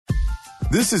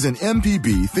This is an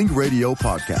MPB Think Radio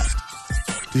podcast.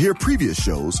 To hear previous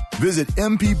shows, visit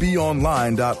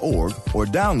mpbonline.org or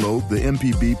download the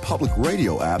MPB Public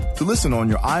Radio app to listen on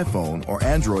your iPhone or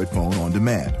Android phone on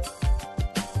demand.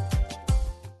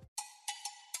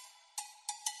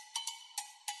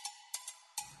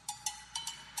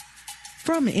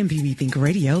 From MPB Think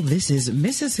Radio, this is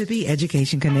Mississippi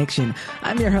Education Connection.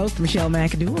 I'm your host, Michelle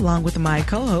McAdoo, along with my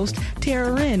co-host,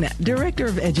 Tara Wren, Director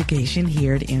of Education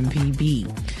here at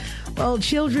MPB. Well,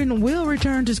 children will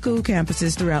return to school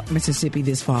campuses throughout Mississippi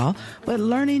this fall, but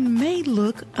learning may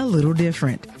look a little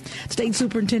different. State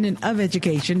Superintendent of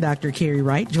Education, Dr. Carrie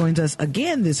Wright, joins us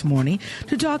again this morning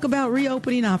to talk about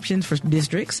reopening options for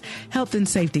districts, health and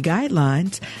safety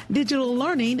guidelines, digital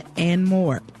learning, and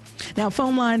more. Now,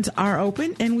 phone lines are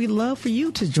open, and we'd love for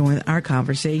you to join our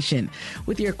conversation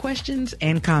with your questions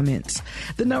and comments.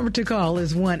 The number to call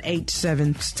is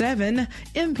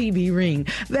 1-877-MPB-RING.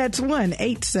 That's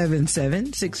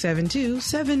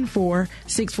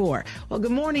 1-877-672-7464. Well,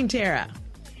 good morning, Tara.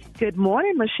 Good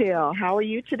morning, Michelle. How are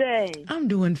you today? I'm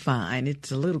doing fine.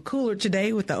 It's a little cooler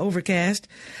today with the overcast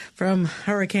from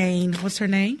Hurricane. What's her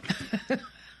name?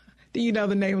 Do you know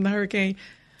the name of the hurricane?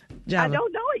 Java. I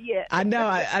don't know it yet. I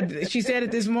know. She said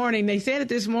it this morning. They said it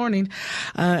this morning.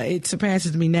 It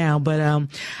surpasses me now. But I'm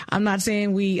not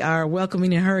saying we are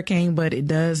welcoming a hurricane, but it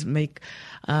does make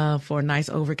for a nice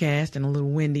overcast and a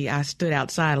little windy. I stood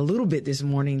outside a little bit this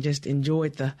morning, just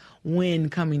enjoyed the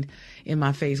wind coming in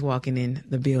my face walking in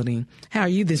the building. How are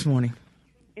you this morning?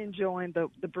 Enjoying the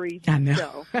breeze. I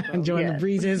know. So, Enjoying yes. the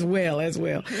breeze as well.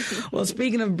 Well,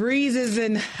 speaking of breezes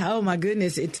and, oh my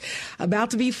goodness, it's about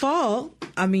to be fall.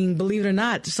 I mean, believe it or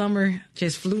not, summer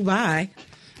just flew by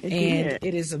and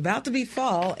it is about to be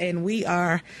fall, and we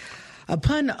are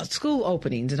upon school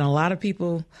openings, and a lot of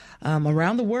people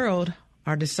around the world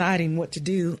are deciding what to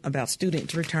do about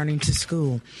students returning to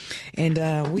school.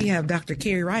 And we have Dr.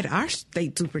 Carrie Wright, our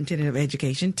State Superintendent of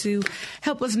Education, to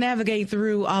help us navigate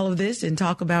through all of this and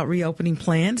talk about reopening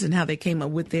plans and how they came up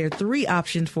with their 3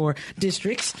 options for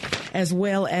districts, as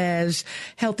well as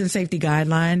health and safety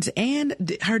guidelines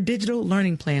and her digital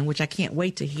learning plan, which I can't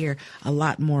wait to hear a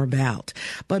lot more about.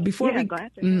 But before I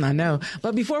know.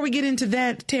 But before we get into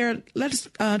that, Tara, let's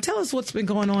tell us what's been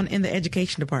going on in the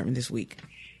education department this week.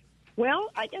 Well,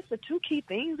 I guess the 2 key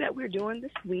things that we're doing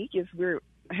this week is we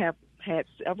have had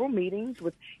several meetings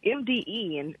with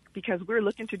MDE, and because we're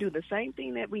looking to do the same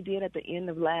thing that we did at the end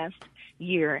of last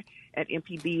year at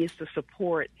MPB, is to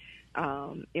support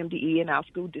MDE and our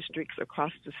school districts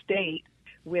across the state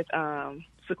with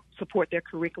support their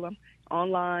curriculum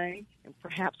online and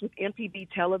perhaps with MPB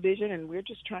television, and we're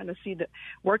just trying to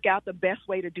work out the best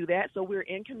way to do that. So we're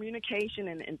in communication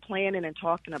and planning and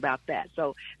talking about that.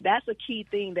 So that's a key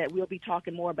thing that we'll be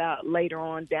talking more about later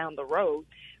on down the road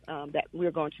that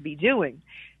we're going to be doing.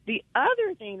 The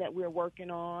other thing that we're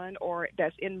working on or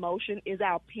that's in motion is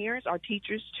our Parents, Our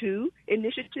Teachers Too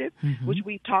initiative, which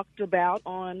we've talked about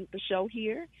on the show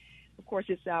here. Of course,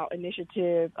 it's our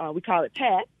initiative. We call it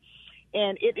PAT.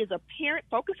 And it is a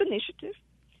parent-focused initiative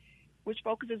which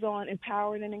focuses on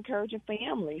empowering and encouraging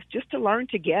families just to learn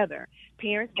together.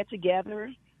 Parents get together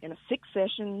in 6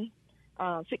 sessions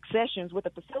with a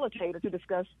facilitator to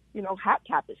discuss, hot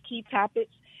topics, key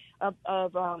topics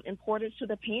of importance to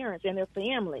the parents and their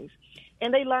families.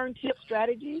 And they learn tips,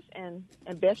 strategies, and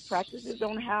best practices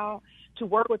on how to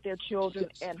work with their children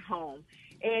at home.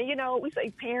 And, we say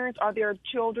parents are their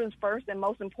children's first and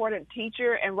most important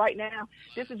teacher. And right now,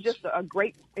 this is just a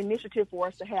great initiative for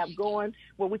us to have going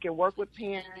where we can work with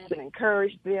parents and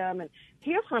encourage them and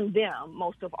hear from them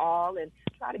most of all and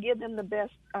try to give them the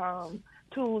best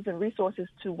tools and resources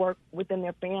to work within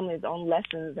their families on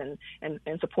lessons and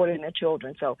supporting their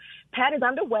children. So PAT is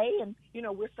underway, and,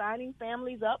 we're signing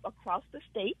families up across the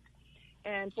state.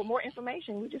 And for more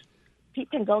information,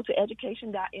 people can go to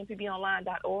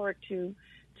education.mpbonline.org to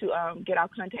get our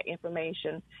contact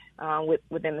information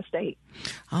within the state.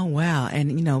 Oh, wow.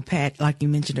 And, Pat, like you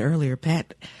mentioned earlier,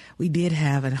 Pat, we did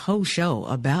have a whole show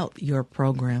about your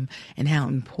program and how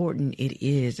important it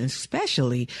is, and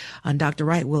especially Dr.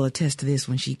 Wright will attest to this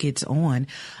when she gets on,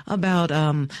 about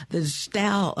the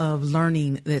style of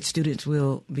learning that students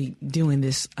will be doing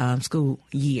this school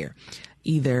year,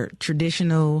 either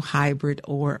traditional, hybrid,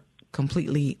 or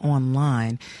completely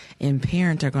online, and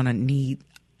parents are going to need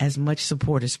as much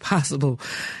support as possible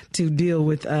to deal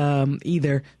with I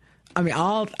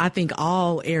think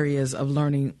all areas of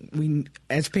learning, we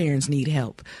as parents need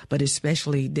help, but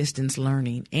especially distance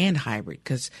learning and hybrid,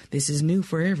 because this is new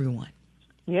for everyone.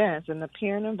 Yes, and the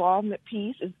parent involvement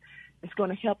piece is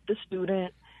going to help the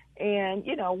student. And,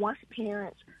 once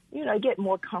parents get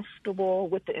more comfortable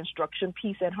with the instruction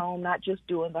piece at home, not just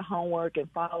doing the homework and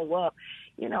follow up.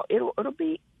 It'll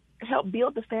help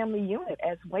build the family unit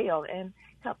as well and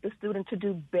help the student to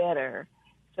do better.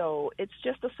 So it's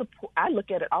just a support. I look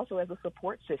at it also as a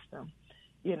support system,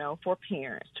 for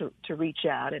parents to reach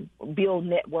out and build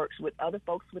networks with other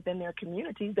folks within their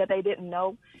communities that they didn't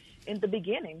know in the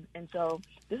beginning. And so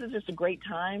this is just a great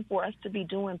time for us to be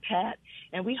doing PAT,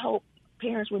 and we hope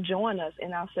parents will join us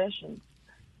in our sessions.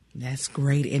 That's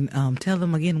great. And tell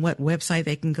them again what website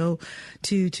they can go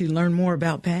to learn more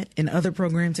about PAT and other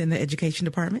programs in the education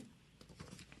department.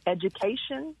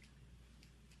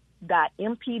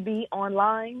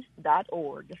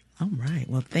 Education.mpbonline.org. All right.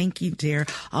 Well, thank you, Tara.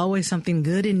 Always something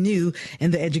good and new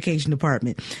in the education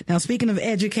department. Now, speaking of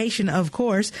education, of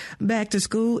course, back to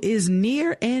school is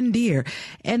near and dear.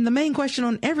 And the main question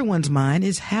on everyone's mind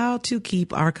is how to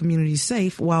keep our community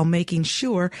safe while making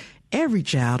sure every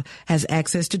child has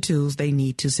access to tools they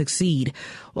need to succeed.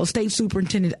 Well, State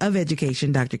Superintendent of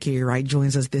Education, Dr. Carrie Wright,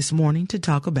 joins us this morning to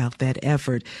talk about that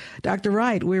effort. Dr.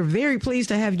 Wright, we're very pleased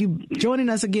to have you joining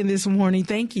us again this morning.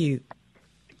 Thank you.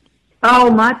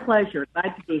 Oh, my pleasure.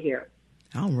 Glad to be here.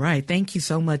 All right. Thank you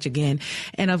so much again.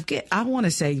 And I want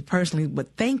to say personally, but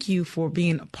thank you for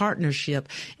being a partnership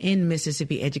in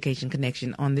Mississippi Education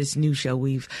Connection on this new show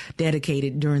we've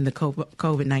dedicated during the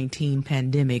COVID-19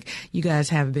 pandemic. You guys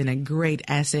have been a great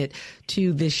asset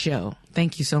to this show.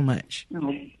 Thank you so much.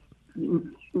 Oh,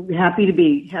 happy to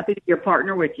be your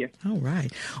partner with you. All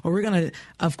right. Well, we're going to,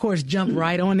 of course, jump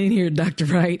right on in here, Dr.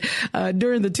 Wright.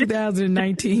 During the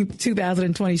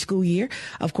 2019-2020 school year,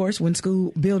 of course, when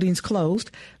school buildings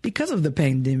closed because of the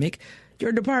pandemic,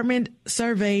 your department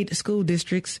surveyed school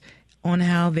districts on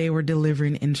how they were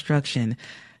delivering instruction.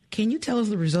 Can you tell us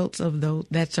the results of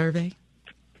that survey?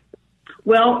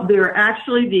 Well, they're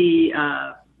actually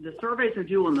the surveys are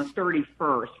due on the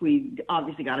 31st. We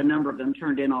obviously got a number of them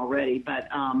turned in already, but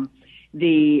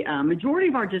the majority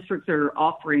of our districts are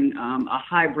offering a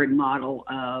hybrid model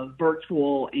of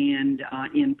virtual and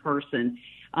in-person.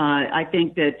 I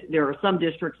think that there are some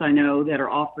districts I know that are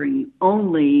offering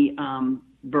only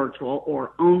virtual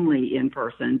or only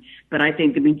in-person, but I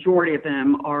think the majority of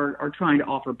them are trying to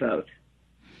offer both.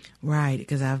 Right,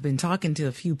 because I've been talking to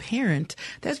a few parents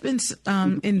that's been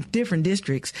in different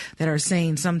districts that are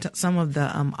saying some of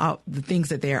the things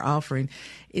that they're offering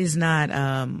is not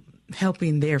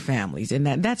helping their families, and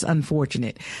that's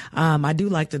unfortunate. I do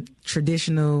like the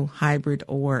traditional hybrid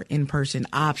or in-person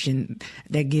option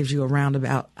that gives you a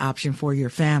roundabout option for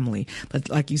your family. But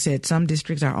like you said, some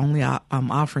districts are only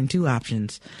offering two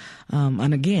options,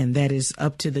 and again, that is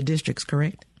up to the districts,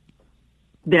 correct?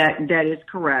 That is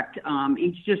correct.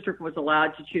 Each district was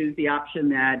allowed to choose the option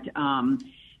that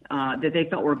they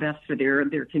felt were best for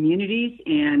their communities.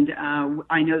 And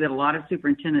I know that a lot of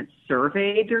superintendents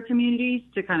surveyed their communities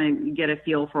to kind of get a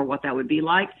feel for what that would be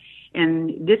like.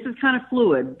 And this is kind of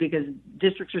fluid because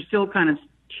districts are still kind of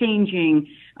changing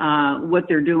what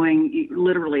they're doing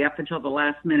literally up until the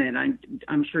last minute.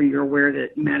 I'm sure you're aware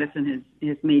that Madison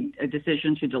has made a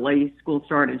decision to delay school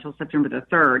start until September the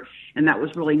 3rd, and that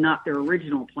was really not their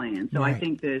original plan. So right. I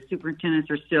think the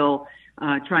superintendents are still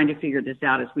trying to figure this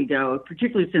out as we go,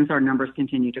 particularly since our numbers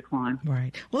continue to climb.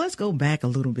 Right. Well, let's go back a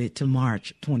little bit to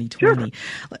March 2020.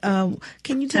 Sure.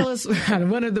 Can you tell us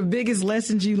one of the biggest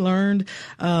lessons you learned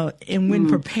when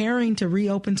preparing to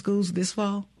reopen schools this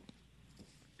fall?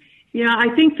 Yeah,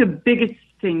 I think the biggest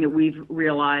thing that we've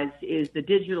realized is the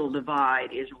digital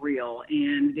divide is real,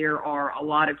 and there are a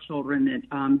lot of children that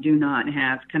do not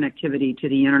have connectivity to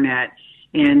the internet,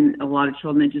 and a lot of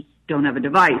children that just don't have a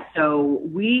device. So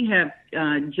we have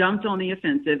jumped on the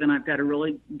offensive, and I've got to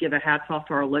really give a hats off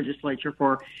to our legislature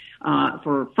for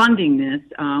funding this.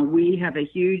 We have a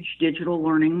huge digital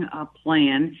learning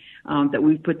plan that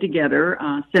we've put together.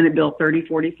 Senate Bill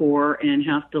 3044 and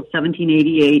House Bill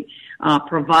 1788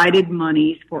 provided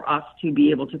monies for us to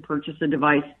be able to purchase a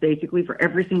device basically for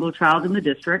every single child in the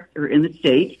district or in the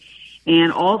state.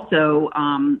 And also,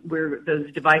 where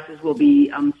those devices will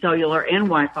be cellular and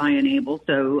Wi-Fi enabled.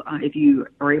 So if you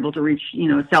are able to reach,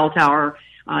 a cell tower,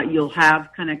 you'll have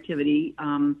connectivity.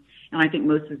 And I think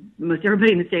most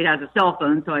everybody in the state has a cell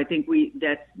phone, so I think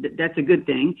that's a good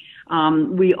thing.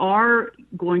 We are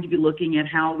going to be looking at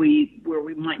where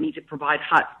we might need to provide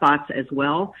hotspots as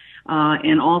well,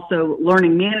 and also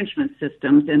learning management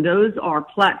systems. And those are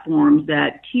platforms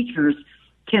that teachers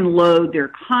can load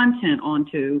their content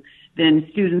onto then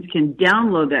students can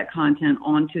download that content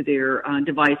onto their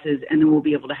devices, and then we'll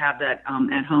be able to have that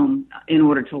at home in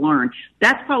order to learn.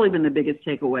 That's probably been the biggest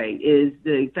takeaway, is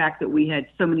the fact that we had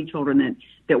so many children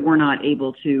that were not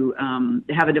able to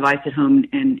have a device at home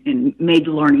and made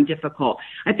learning difficult.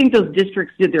 I think those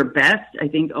districts did their best. I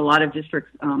think a lot of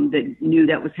districts that knew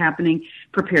that was happening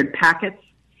prepared packets,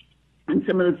 and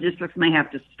some of those districts may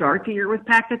have to start the year with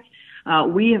packets.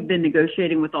 We have been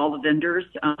negotiating with all the vendors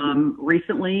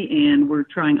recently, and we're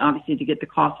trying, obviously, to get the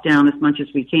cost down as much as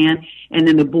we can. And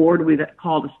then the board, we've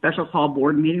called a special call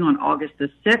board meeting on August the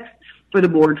 6th for the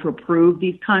board to approve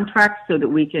these contracts so that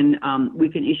we can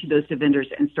issue those to vendors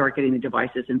and start getting the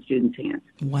devices in students' hands.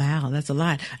 Wow, that's a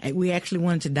lot. We actually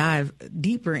wanted to dive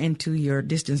deeper into your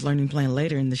distance learning plan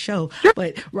later in the show. Sure.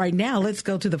 But right now, let's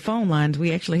go to the phone lines.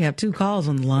 We actually have 2 calls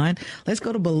on the line. Let's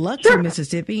go to Biloxi, Sure.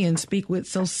 Mississippi, and speak with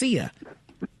Socia.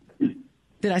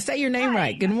 Did I say your name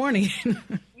right? Good morning.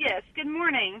 Yes, good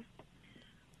morning.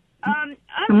 Good I'm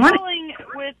morning. calling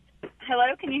with...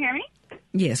 Hello, can you hear me?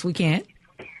 Yes, we can.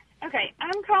 Okay,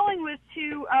 I'm calling with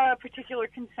 2 particular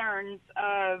concerns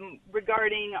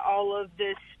regarding all of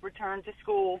this return to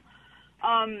school.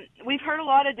 We've heard a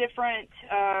lot of different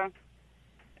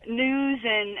news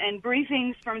and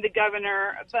briefings from the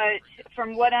governor, but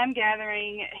from what I'm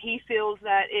gathering, he feels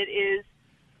that it is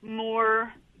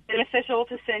more beneficial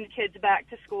to send kids back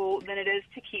to school than it is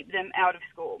to keep them out of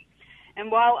school.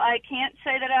 And while I can't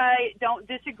say that I don't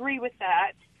disagree with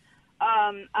that,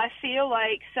 I feel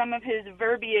like some of his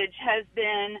verbiage has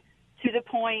been to the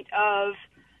point of,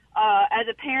 as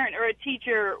a parent or a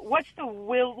teacher, what's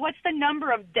the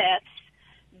number of deaths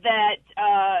that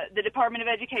the Department of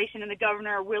Education and the governor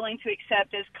are willing to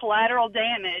accept as collateral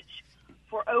damage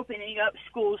for opening up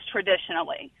schools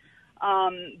traditionally?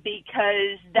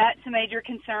 Because that's a major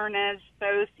concern as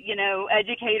both,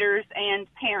 educators and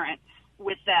parents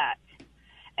with that.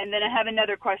 And then I have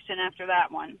another question after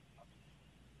that one.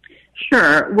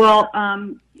 Sure. Well,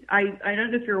 I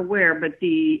don't know if you're aware, but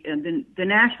the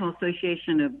National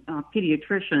Association of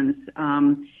Pediatricians,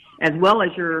 as well as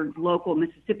your local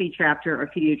Mississippi chapter of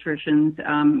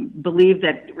pediatricians, believe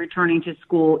that returning to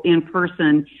school in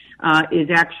person is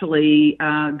actually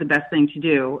the best thing to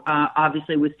do,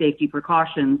 obviously with safety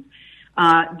precautions.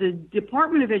 The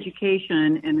Department of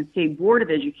Education and the State Board of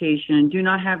Education do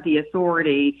not have the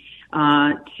authority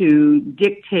to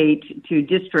dictate to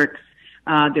districts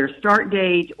their start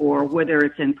date, or whether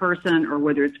it's in person or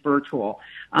whether it's virtual.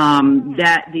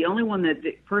 That the only one that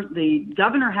the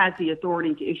governor has the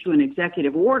authority to issue an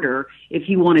executive order if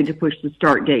he wanted to push the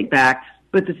start date back,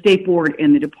 but the State Board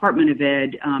and the Department of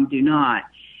Ed do not.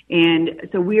 And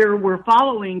so we're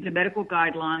following the medical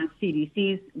guidelines,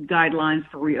 CDC's guidelines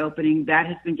for reopening. That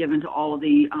has been given to all of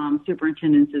the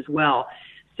superintendents as well.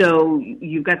 So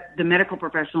you've got the medical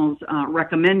professionals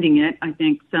recommending it. I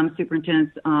think some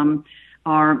superintendents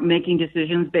are making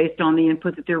decisions based on the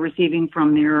input that they're receiving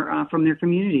from their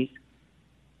communities.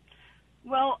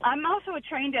 Well, I'm also a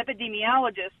trained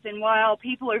epidemiologist, and while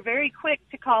people are very quick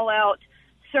to call out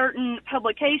certain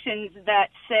publications that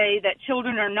say that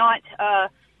children are not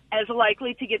as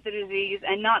likely to get the disease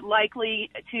and not likely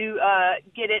to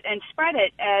get it and spread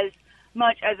it as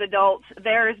much as adults,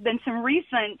 there has been some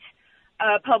recent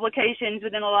publications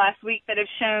within the last week that have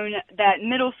shown that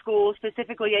middle school,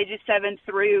 specifically ages 7th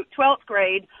through 12th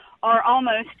grade, are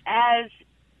almost as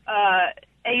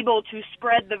able to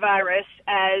spread the virus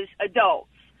as adults.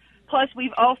 Plus,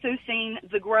 we've also seen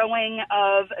the growing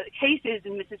of cases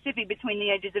in Mississippi between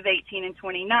the ages of 18 and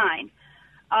 29.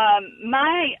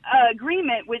 My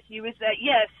agreement with you is that,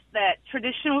 yes, that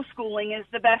traditional schooling is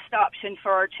the best option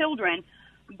for our children.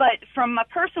 But from my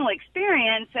personal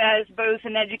experience as both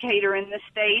an educator in the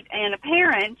state and a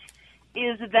parent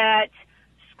is that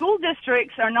school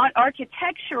districts are not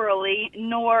architecturally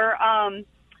nor,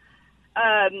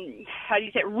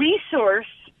 resource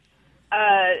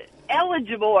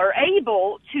eligible or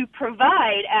able to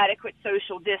provide adequate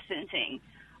social distancing.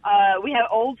 We have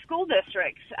old school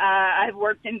districts. I've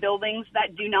worked in buildings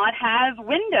that do not have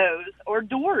windows or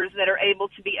doors that are able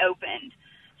to be opened.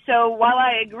 So while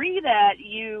I agree that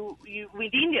we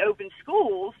need to open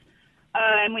schools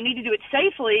and we need to do it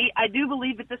safely, I do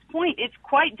believe at this point it's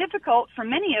quite difficult for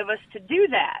many of us to do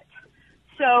that.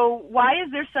 So why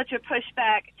is there such a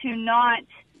pushback to not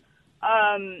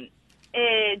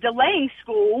delaying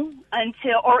school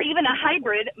until, or even a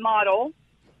hybrid model,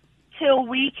 till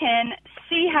we can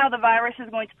see how the virus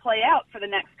is going to play out for the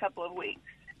next couple of weeks?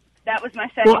 That was my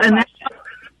second question.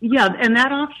 And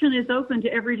that option is open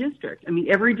to every district. I mean,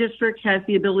 every district has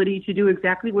the ability to do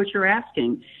exactly what you're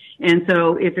asking. And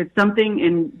so if it's something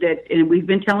and we've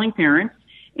been telling parents,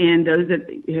 and those that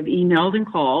have emailed and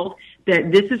called,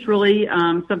 that this is really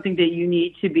something that you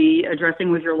need to be addressing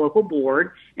with your local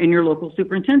board and your local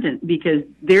superintendent, because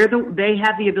they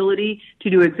have the ability to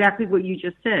do exactly what you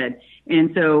just said.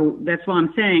 And so that's why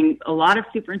I'm saying a lot of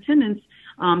superintendents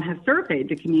have surveyed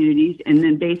the communities, and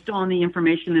then based on the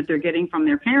information that they're getting from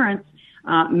their parents,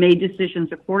 made decisions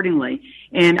accordingly.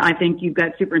 And I think you've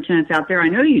got superintendents out there, I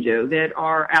know you do, that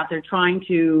are out there trying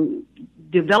to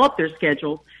develop their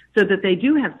schedules so that they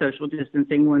do have social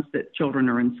distancing once the children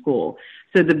are in school.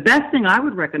 So the best thing I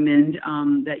would recommend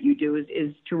that you do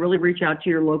is to really reach out to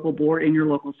your local board and your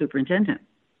local superintendent.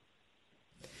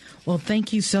 Well,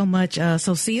 thank you so much,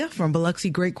 Socia from Biloxi.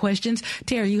 Great questions.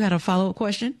 Tara, you had a follow-up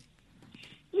question?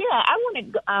 Yeah, I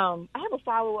have a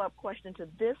follow-up question to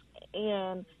this,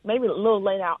 and maybe a little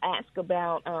later I'll ask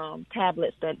about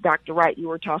tablets that Dr. Wright you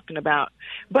were talking about.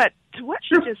 But to what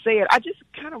you just said, I just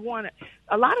kind of want to,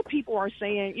 a lot of people are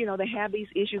saying, they have these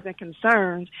issues and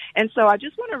concerns, and so I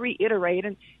just want to reiterate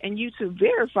and you to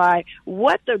verify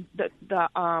what the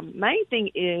main thing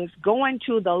is going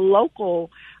to the local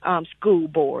school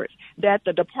boards, that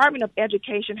the Department of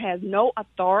Education has no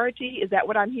authority. Is that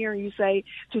what I'm hearing you say,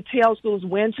 to tell schools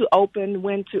when to open,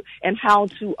 and how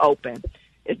to open?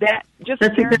 Is that just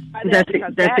that's exactly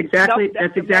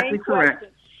correct.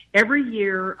 Question. Every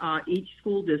year, each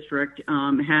school district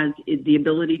has the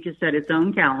ability to set its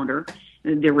own calendar.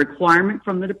 The requirement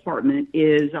from the department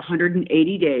is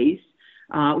 180 days,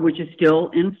 which is still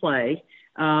in play.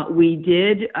 We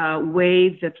did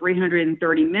waive the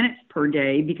 330 minutes per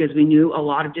day because we knew a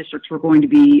lot of districts were going to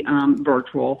be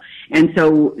virtual. And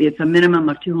so it's a minimum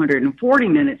of 240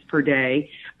 minutes per day.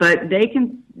 But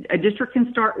a district can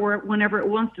start whenever it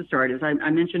wants to start. As I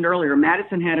mentioned earlier,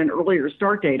 Madison had an earlier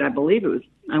start date. I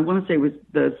want to say it was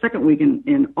the second week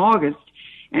in August.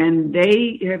 And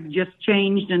they have just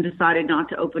changed and decided not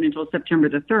to open until September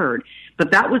the 3rd.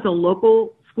 But that was a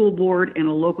local school board and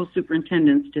a local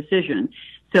superintendent's decision.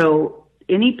 So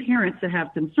any parents that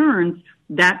have concerns,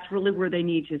 that's really where they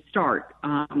need to start.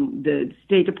 The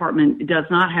State Department does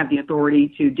not have the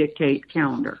authority to dictate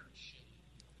calendar.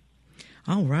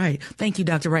 All right. Thank you,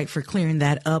 Dr. Wright, for clearing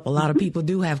that up. A lot of people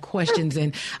do have questions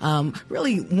and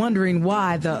really wondering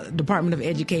why the Department of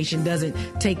Education doesn't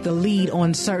take the lead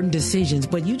on certain decisions.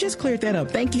 But you just cleared that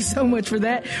up. Thank you so much for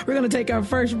that. We're going to take our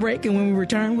first break, and when we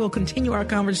return, we'll continue our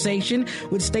conversation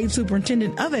with State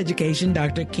Superintendent of Education,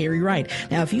 Dr. Carrie Wright.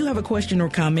 Now, if you have a question or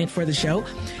comment for the show,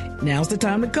 now's the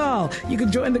time to call. You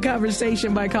can join the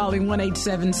conversation by calling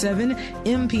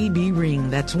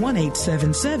 1-877-MPB-RING. That's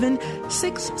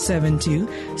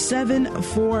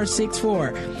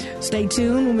 1-877-672-7464. Stay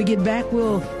tuned. When we get back,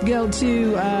 we'll go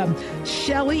to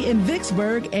Shelley in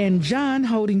Vicksburg and John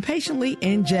holding patiently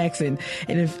in Jackson.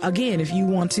 And if you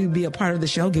want to be a part of the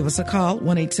show, give us a call,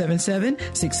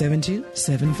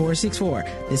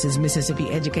 1-877-672-7464. This is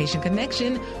Mississippi Education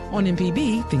Connection on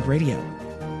MPB Think Radio.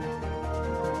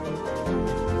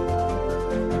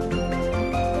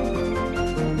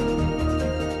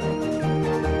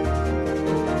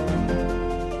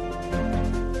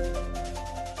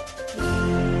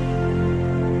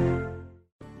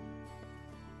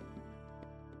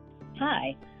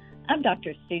 Hi, I'm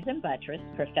Dr. Susan Buttress,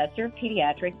 Professor of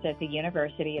Pediatrics at the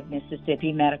University of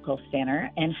Mississippi Medical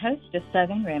Center and host of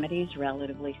Southern Remedies,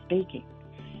 Relatively Speaking.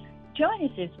 Join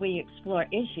us as we explore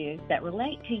issues that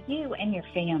relate to you and your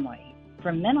family,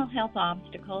 from mental health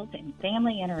obstacles and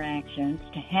family interactions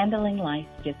to handling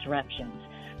life's disruptions.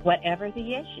 Whatever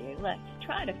the issue, let's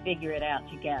try to figure it out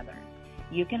together.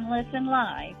 You can listen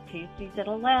live Tuesdays at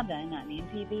 11 on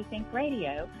MPB Think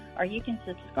Radio, or you can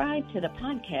subscribe to the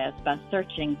podcast by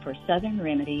searching for Southern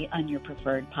Remedy on your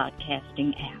preferred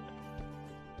podcasting app.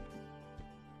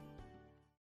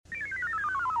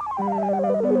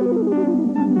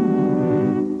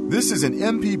 This is an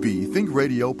MPB Think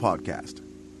Radio podcast.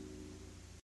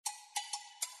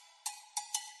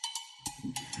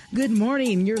 Good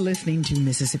morning. You're listening to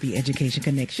Mississippi Education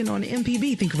Connection on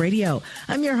MPB Think Radio.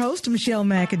 I'm your host, Michelle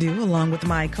McAdoo, along with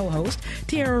my co-host,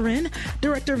 Tiara Wren,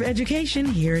 Director of Education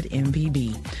here at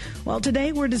MPB. Well,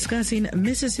 today we're discussing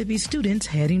Mississippi students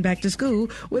heading back to school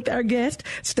with our guest,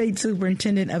 State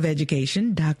Superintendent of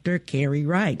Education, Dr. Carrie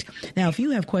Wright. Now, if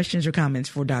you have questions or comments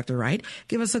for Dr. Wright,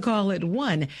 give us a call at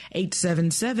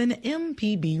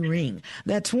 1-877-MPB-RING.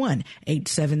 That's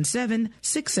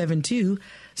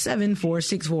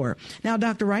 1-877-672-7464. Now,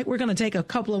 Dr. Wright, we're going to take a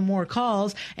couple of more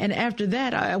calls, and after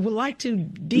that, I would like to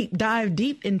dive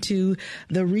deep into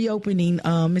the reopening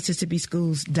Mississippi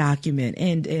schools document,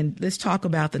 and let's talk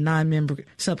about the 9-member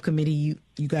subcommittee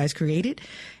you guys created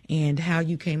and how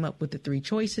you came up with the 3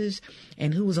 choices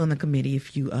and who was on the committee,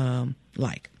 if you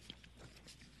like.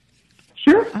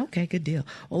 Okay, good deal.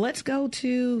 Well, let's go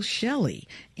to Shelley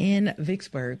in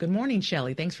Vicksburg. Good morning,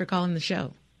 Shelley. Thanks for calling the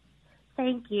show.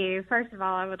 Thank you. First of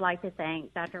all, I would like to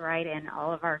thank Dr. Wright and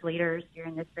all of our leaders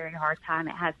during this very hard time.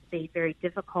 It has to be very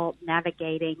difficult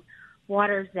navigating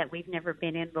waters that we've never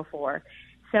been in before.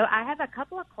 So I have a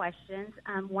couple of questions.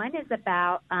 One is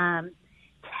about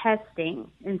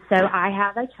testing. And so I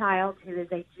have a child who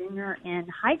is a junior in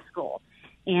high school,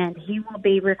 and he will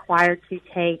be required to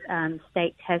take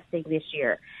state testing this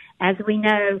year. As we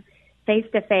know,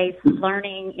 face-to-face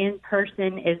learning in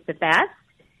person is the best.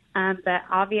 But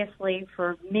obviously,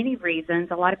 for many reasons,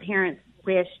 a lot of parents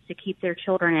wish to keep their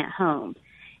children at home.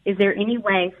 Is there any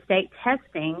way state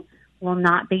testing will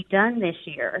not be done this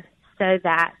year so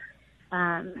that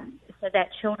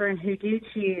children who do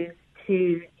choose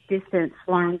to distance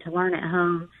learn to learn at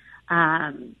home,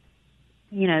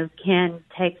 can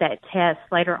take that test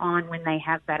later on when they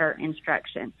have better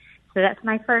instruction? So that's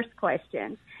my first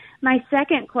question. My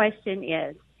second question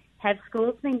is, have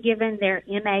schools been given their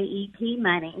MAEP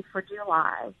money for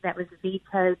July that was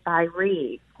vetoed by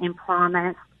Reeves and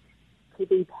promised to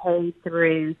be paid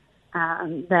through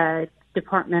the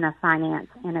Department of Finance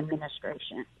and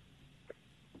Administration?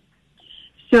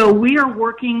 So we are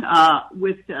working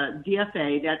with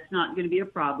DFA. That's not going to be a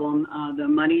problem. The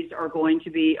monies are going to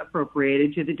be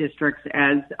appropriated to the districts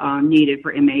as needed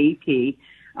for MAEP.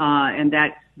 And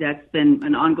that's been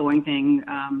an ongoing thing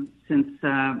since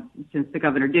the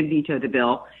governor did veto the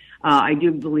bill. I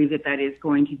do believe that is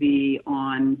going to be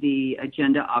on the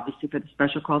agenda, obviously, for the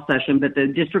special call session, but the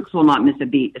districts will not miss a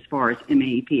beat as far as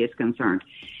MAEP is concerned.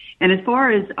 And as far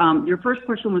as your first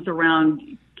question was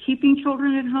around keeping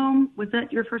children at home, was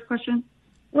that your first question?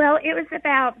 Well, it was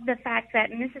about the fact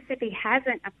that Mississippi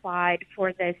hasn't applied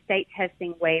for the state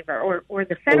testing waiver or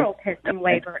the federal testing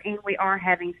waiver, and we are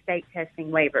having state testing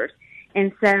waivers.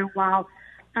 And so while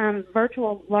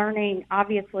virtual learning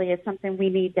obviously is something we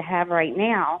need to have right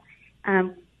now,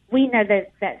 we know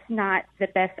that that's not the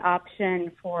best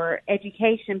option for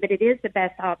education, but it is the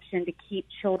best option to keep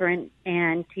children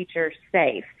and teachers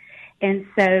safe. And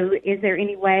so is there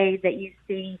any way that you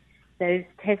see those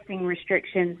testing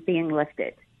restrictions being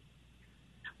lifted?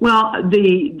 Well,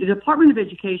 the Department of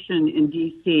Education in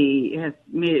D.C. has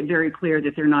made it very clear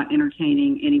that they're not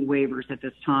entertaining any waivers at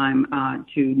this time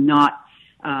to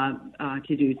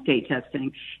do state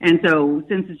testing. And so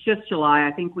since it's just July,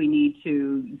 I think we need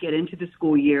to get into the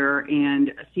school year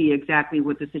and see exactly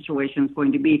what the situation is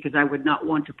going to be, because I would not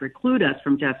want to preclude us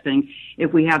from testing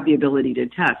if we have the ability to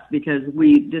test, because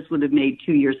this would have made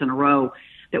 2 years in a row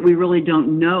that we really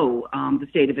don't know the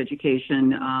state of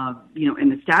education,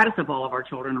 and the status of all of our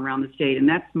children around the state. And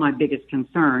that's my biggest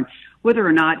concern. Whether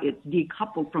or not it's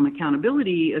decoupled from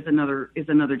accountability is another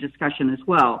discussion as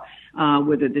well.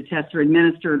 Whether the tests are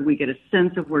administered, we get a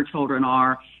sense of where children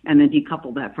are, and then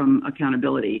decouple that from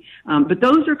accountability. But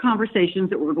those are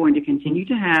conversations that we're going to continue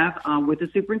to have with the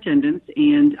superintendents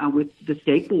and with the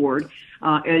state board.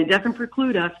 And it doesn't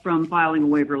preclude us from filing a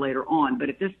waiver later on. But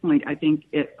at this point, I think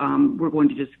we're going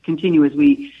to just continue as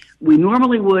we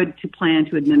normally would to plan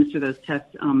to administer those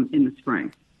tests in the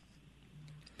spring.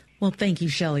 Well, thank you,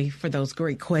 Shelley, for those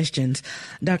great questions.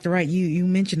 Dr. Wright, you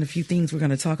mentioned a few things we're going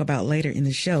to talk about later in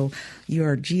the show.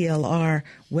 Your GLR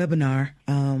webinar,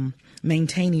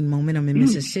 Maintaining Momentum in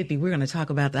Mississippi. We're going to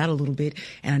talk about that a little bit,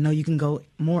 and I know you can go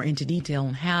more into detail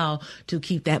on how to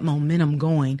keep that momentum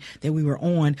going that we were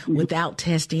on without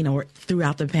testing or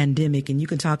throughout the pandemic, and you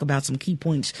can talk about some key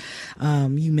points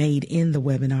you made in the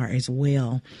webinar as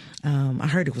well. I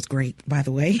heard it was great, by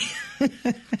the way.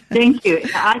 Thank you.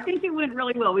 I think it went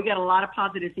really well. We got a lot of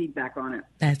positive feedback on it.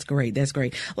 That's great. That's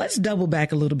great. Let's double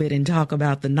back a little bit and talk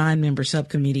about the 9-member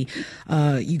subcommittee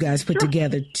you guys put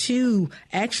together to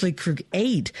actually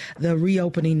create the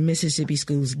Reopening Mississippi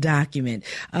Schools document.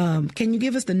 Can you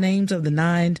give us the names of the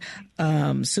 9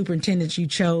 superintendents you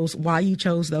chose, why you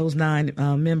chose those 9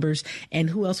 members, and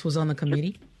who else was on the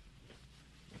committee?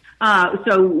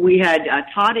 So we had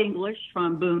Todd English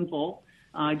from Boonville,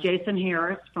 Jason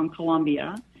Harris from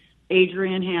Columbia,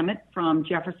 Adrian Hammett from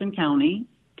Jefferson County,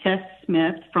 Tess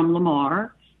Smith from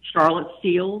Lamar, Charlotte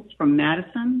Steele from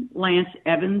Madison, Lance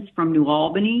Evans from New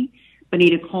Albany,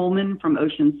 Benita Coleman from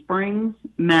Ocean Springs,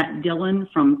 Matt Dillon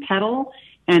from Petal,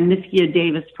 and Niskia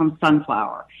Davis from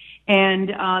Sunflower. And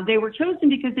they were chosen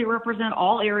because they represent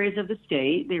all areas of the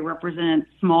state. They represent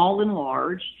small and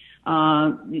large.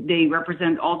 They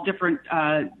represent all different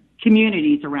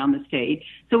communities around the state.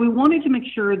 So we wanted to make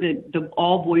sure that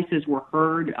all voices were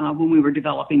heard when we were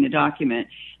developing the document.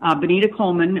 Benita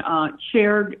Coleman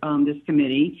chaired this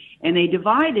committee, and they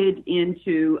divided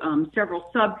into several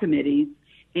subcommittees.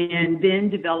 and then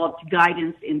developed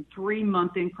guidance in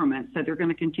 3-month increments. So they're going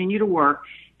to continue to work.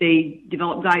 They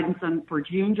developed guidance for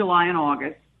June, July, and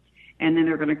August, and then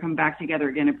they're going to come back together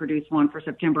again and produce one for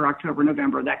September, October,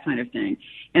 November, that kind of thing.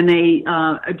 And they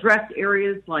address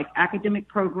areas like academic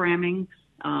programming,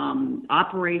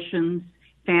 operations,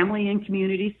 family and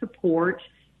community support,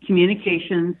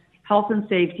 communications, health and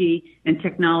safety, and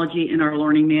technology in our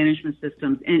learning management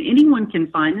systems. And anyone can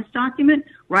find this document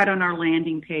right on our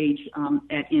landing page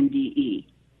at MDE.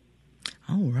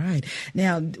 All right.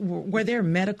 Now, were there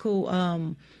medical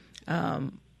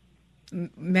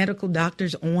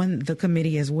doctors on the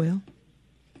committee as well?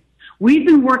 We've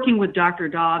been working with Dr.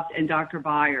 Dobbs and Dr.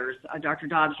 Byers. Dr.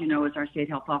 Dobbs, is our state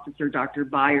health officer. Dr.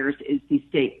 Byers is the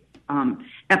state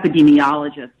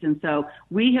epidemiologist. And so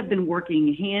we have been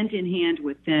working hand in hand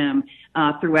with them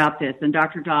throughout this. And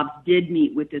Dr. Dobbs did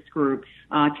meet with this group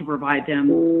to provide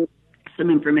them some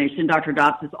information. Dr.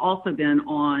 Dobbs has also been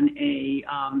on a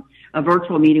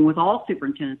virtual meeting with all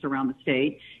superintendents around the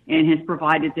state and has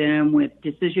provided them with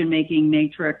decision-making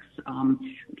matrix,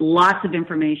 lots of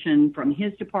information from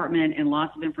his department and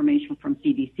lots of information from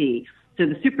CDC. So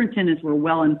the superintendents were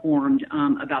well informed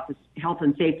about the health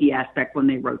and safety aspect when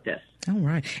they wrote this. All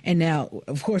right. And now,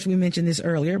 of course, we mentioned this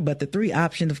earlier, but the 3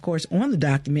 options, of course, on the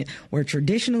document were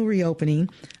traditional reopening,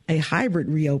 a hybrid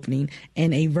reopening,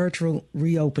 and a virtual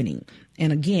reopening.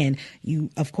 And again, you,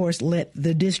 of course, let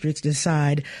the districts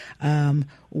decide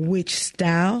which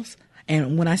styles.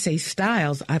 And when I say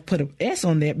styles, I put an S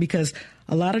on that because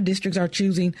a lot of districts are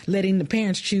letting the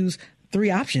parents choose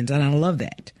 3 options. And I love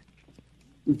that.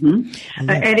 Mm-hmm.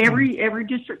 And every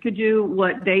district could do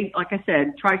what they, like I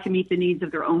said, try to meet the needs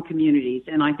of their own communities.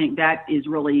 And I think that is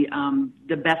really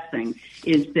the best thing,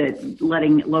 is that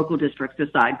letting local districts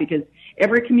decide, because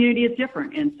every community is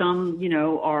different, and some,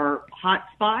 are hot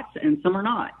spots and some are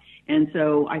not. And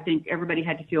so I think everybody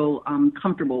had to feel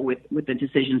comfortable with the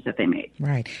decisions that they made.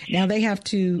 Right. Now they have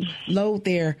to load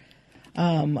their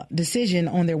decision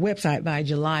on their website by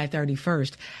July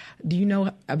 31st. Do you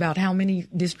know about how many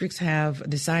districts have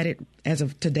decided as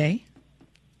of today?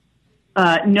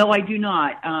 No, I do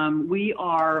not. We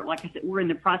are, like I said, we're in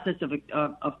the process of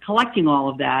collecting all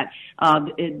of that.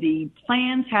 The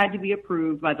plans had to be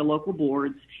approved by the local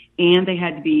boards, and they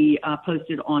had to be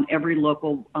posted on every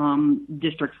local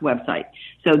district's website.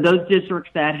 So those districts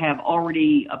that have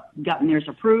already gotten theirs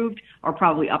approved are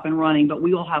probably up and running, but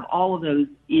we will have all of those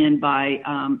in by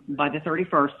the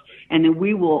 31st, and then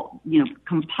we will,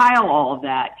 compile all of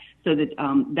that so that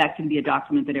that can be a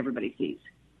document that everybody sees.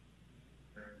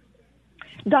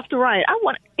 Dr. Wright, I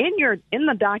want in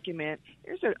the document,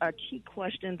 there's a key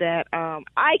question that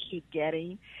I keep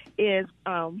getting is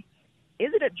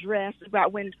it addressed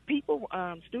about when people,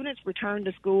 students return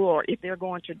to school, or if they're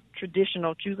going to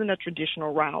choosing a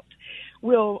traditional route,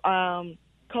 will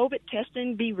COVID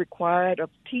testing be required of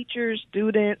teachers,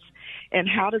 students, and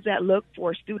how does that look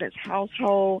for a student's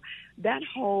household? That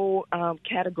whole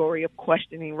category of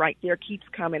questioning right there keeps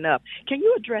coming up. Can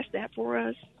you address that for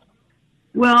us?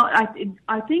 Well,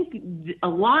 I think a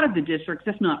lot of the districts,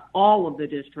 if not all of the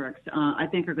districts, I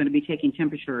think are going to be taking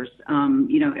temperatures,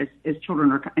 as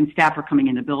children and staff are coming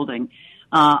in the building.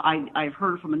 I've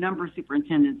heard from a number of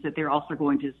superintendents that they're also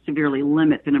going to severely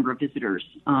limit the number of visitors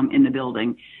in the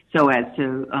building, so as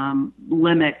to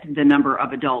limit the number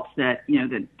of adults that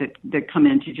that come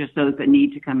in to just those that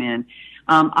need to come in.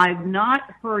 I've not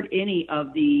heard any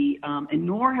of the, and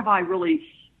nor have I really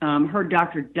heard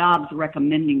Dr. Dobbs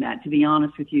recommending that, to be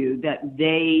honest with you, that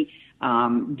they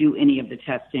do any of the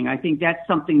testing. I think that's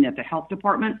something that the health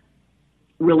department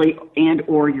really, and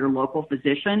or your local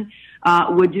physician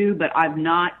would do, but I've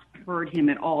not heard him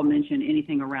at all mention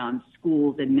anything around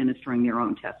schools administering their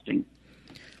own testing.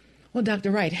 Well,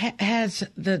 Dr. Wright, has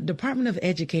the Department of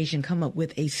Education come up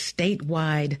with a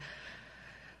statewide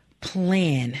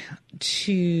plan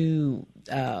to,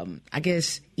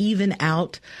 even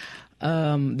out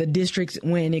the districts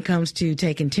when it comes to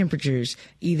taking temperatures,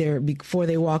 either before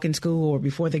they walk in school or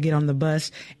before they get on the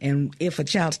bus? And if a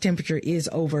child's temperature is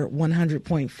over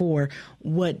 100.4,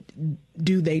 what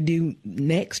do they do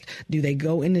next? Do they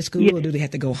go into school or do they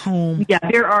have to go home? Yeah,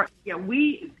 there are. Yeah,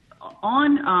 we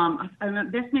on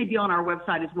this may be on our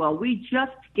website as well. We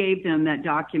just gave them that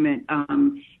document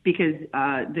because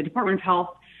the Department of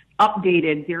Health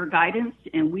updated their guidance,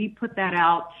 and we put that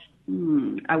out.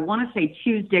 I want to say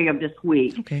Tuesday of this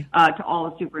week to all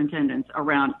the superintendents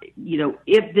around,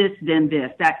 if this, then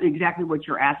this. That's exactly what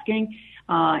you're asking.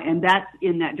 And that's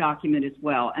in that document as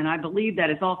well. And I believe that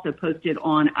is also posted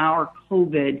on our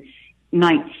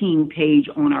COVID-19 page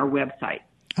on our website.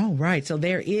 Oh, right. So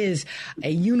there is a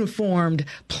uniformed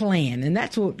plan. And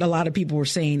that's what a lot of people were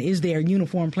saying. Is there a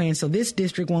uniform plan? So this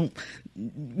district won't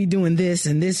be doing this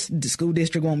and this school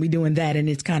district won't be doing that. And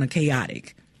it's kind of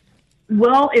chaotic.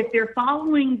 Well, if they're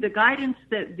following the guidance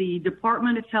that the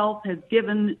Department of Health has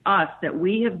given us, that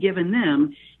we have given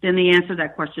them, then the answer to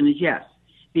that question is yes.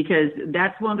 Because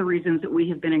that's one of the reasons that we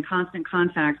have been in constant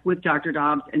contact with Dr.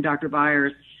 Dobbs and Dr.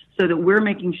 Byers, so that we're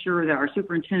making sure that our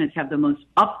superintendents have the most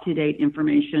up-to-date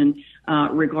information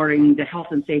regarding the health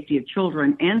and safety of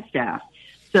children and staff.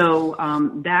 So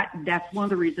that's one of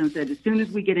the reasons that as soon as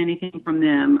we get anything from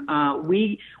them,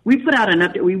 we put out an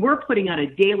update. We were putting out a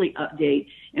daily update,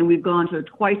 and we've gone to a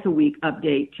twice-a-week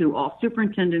update to all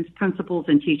superintendents, principals,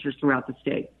 and teachers throughout the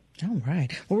state. All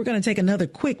right. Well, we're going to take another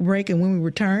quick break, and when we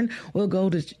return, we'll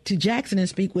go to Jackson and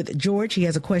speak with George. He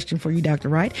has a question for you, Dr.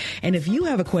 Wright. And if you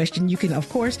have a question, you can, of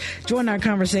course, join our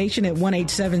conversation at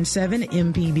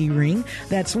 1-877-MPB-RING.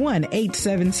 That's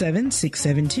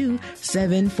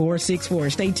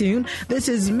 1-877-672-7464. Stay tuned. This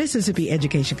is Mississippi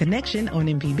Education Connection on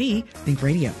MPB Think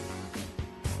Radio.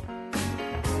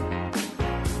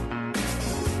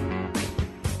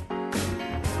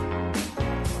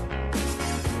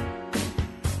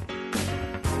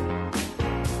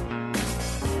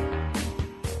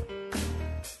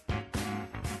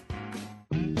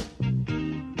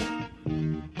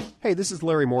 Hey, this is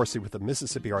Larry Morrissey with the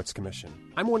Mississippi Arts Commission.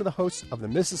 I'm one of the hosts of the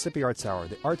Mississippi Arts Hour,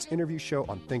 the arts interview show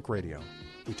on Think Radio.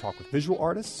 We talk with visual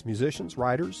artists, musicians,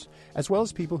 writers, as well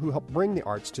as people who help bring the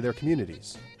arts to their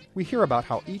communities. We hear about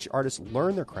how each artist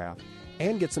learned their craft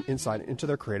and get some insight into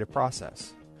their creative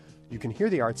process. You can hear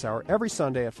the Arts Hour every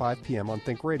Sunday at 5 p.m. on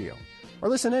Think Radio, or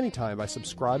listen anytime by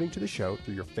subscribing to the show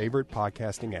through your favorite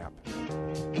podcasting app.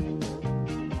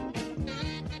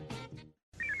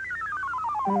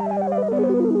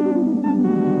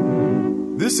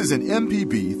 This is an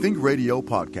MPB Think Radio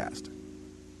podcast.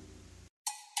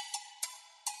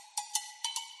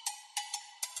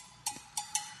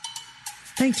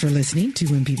 Thanks for listening to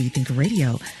MPB Think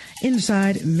Radio,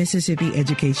 inside Mississippi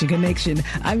Education Connection.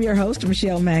 I'm your host,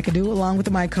 Michelle McAdoo, along with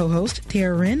my co-host,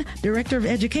 Tara Wren, Director of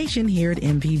Education here at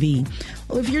MPB.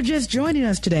 Well, if you're just joining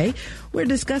us today, we're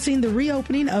discussing the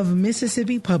reopening of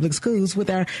Mississippi Public Schools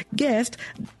with our guest,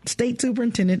 State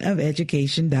Superintendent of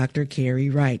Education, Dr.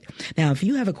 Cary Wright. Now, if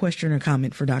you have a question or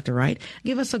comment for Dr. Wright,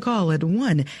 give us a call at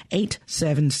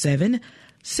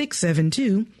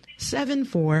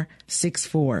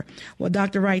 1-877-672-7464. Well,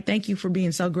 Dr. Wright, thank you for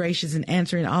being so gracious and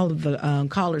answering all of the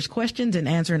callers' questions and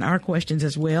answering our questions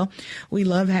as well. We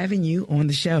love having you on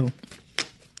the show.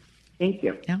 Thank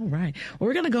you. All right. Well,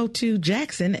 we're going to go to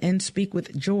Jackson and speak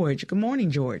with George. Good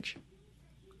morning, George.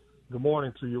 Good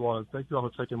morning to you all. Thank you all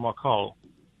for taking my call.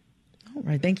 All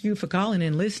right. Thank you for calling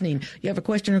and listening. You have a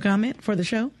question or comment for the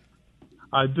show?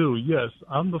 I do, yes.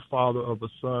 I'm the father of a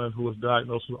son who was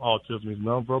diagnosed with autism. He's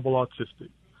nonverbal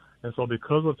autistic. And so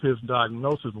because of his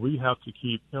diagnosis, we have to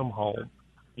keep him home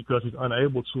because he's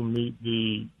unable to meet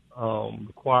the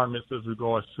requirements as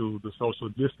regards to the social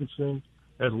distancing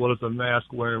as well as the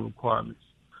mask wearing requirements.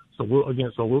 So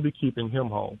we'll be keeping him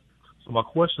home. So my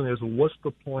question is, what's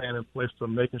the plan in place to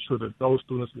making sure that those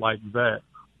students like that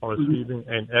are receiving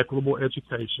an equitable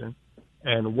education?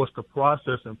 And what's the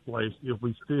process in place if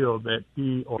we feel that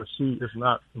he or she is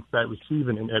not, in fact,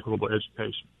 receiving an equitable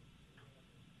education?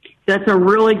 That's a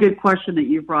really good question that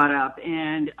you brought up,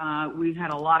 and we've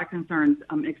had a lot of concerns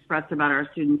expressed about our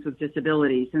students with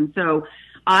disabilities. And so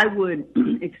I would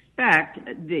expect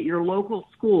that your local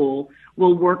school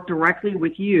will work directly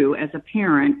with you as a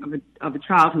parent of a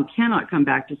child who cannot come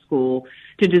back to school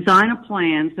to design a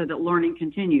plan so that learning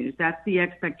continues. That's the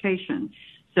expectation.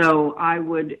 So I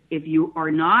would, if you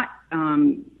are not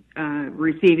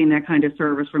receiving that kind of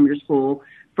service from your school,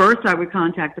 first I would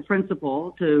contact the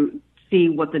principal to see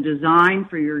what the design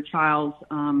for your child's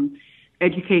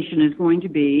education is going to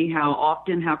be, how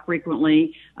often, how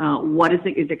frequently, what is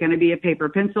it? Is it going to be a paper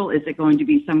pencil? Is it going to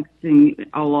be something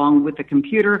along with the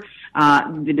computer?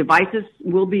 The devices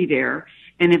will be there.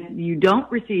 And if you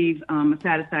don't receive a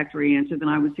satisfactory answer, then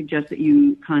I would suggest that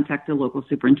you contact the local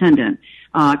superintendent.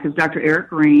 Because Dr. Eric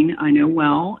Green, I know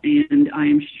well, and I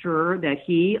am sure that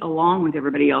he, along with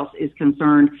everybody else, is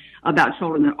concerned about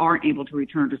children that aren't able to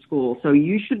return to school. So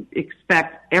you should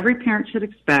expect, every parent should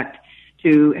expect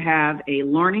to have a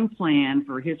learning plan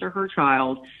for his or her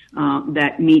child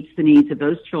that meets the needs of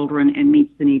those children and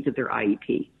meets the needs of their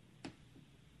IEP.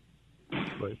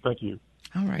 Great. Thank you.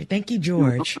 All right. Thank you,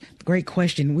 George. Great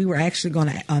question. We were actually going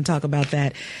to talk about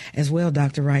that as well,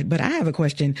 Dr. Wright. But I have a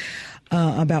question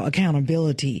about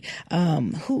accountability. How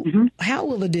will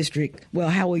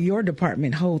how will your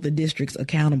department hold the districts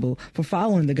accountable for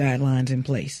following the guidelines in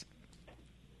place?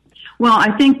 Well,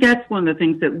 I think that's one of the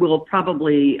things that we'll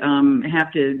probably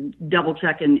have to double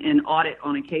check and audit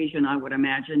on occasion, I would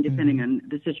imagine, depending on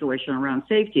the situation around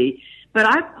safety. But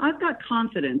I've got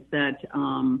confidence that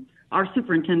our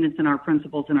superintendents and our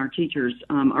principals and our teachers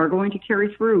are going to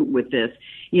carry through with this.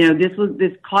 You know,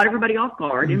 this caught everybody off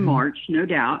guard in March, no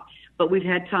doubt. But we've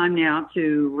had time now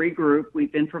to regroup.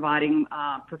 We've been providing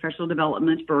professional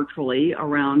development virtually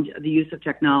around the use of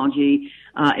technology,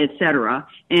 et cetera.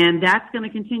 And that's going to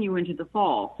continue into the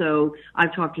fall. So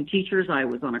I've talked to teachers. I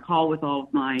was on a call with all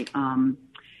of my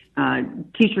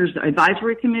teachers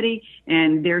advisory committee,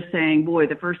 and they're saying, boy,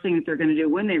 the first thing that they're going to do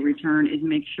when they return is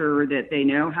make sure that they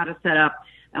know how to set up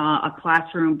a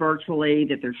classroom virtually,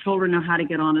 that their children know how to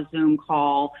get on a Zoom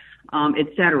call, et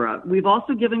cetera. We've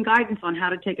also given guidance on how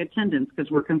to take attendance because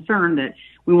we're concerned that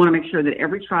we want to make sure that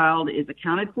every child is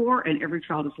accounted for and every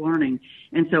child is learning.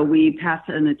 And so we passed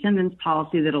an attendance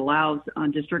policy that allows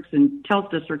districts and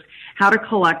tells districts how to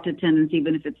collect attendance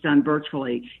even if it's done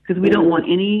virtually, because we don't want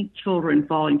any children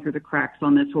falling through the cracks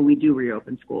on this when we do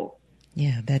reopen school.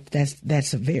 Yeah,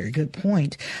 that's a very good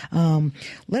point.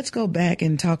 Let's go back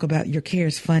and talk about your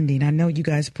CARES funding. I know you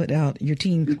guys put out, your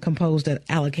team composed an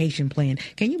allocation plan.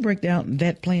 Can you break down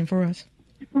that plan for us?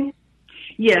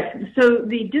 Yes. So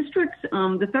the districts,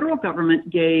 the federal government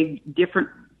gave different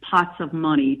pots of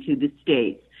money to the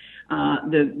states.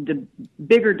 The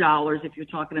bigger dollars, if you're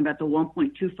talking about the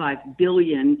 $1.25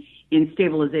 billion in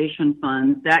stabilization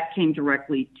funds, that came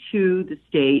directly to the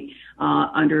state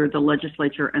under the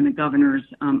legislature and the governor's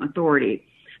authority.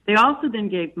 They also then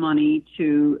gave money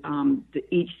to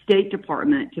each state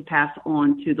department to pass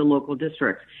on to the local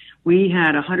districts. We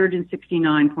had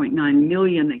 $169.9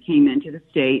 million that came into the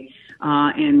state,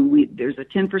 and there's a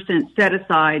 10% set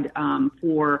aside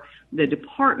for the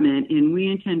department, and we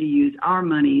intend to use our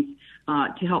monies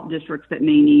to help districts that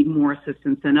may need more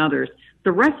assistance than others.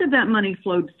 The rest of that money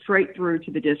flowed straight through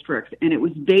to the districts, and it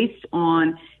was based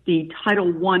on the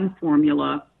Title I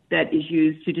formula that is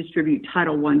used to distribute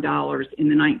Title I dollars in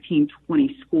the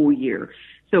 1920 school year.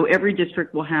 So every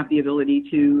district will have the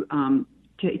ability to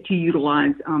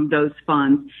utilize those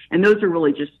funds, and those are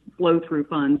really just flow-through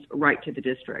funds right to the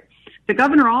district. The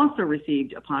governor also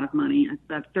received a pot of money,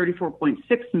 about $34.6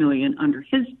 million under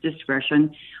his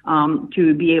discretion,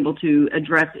 to be able to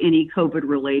address any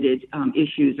COVID-related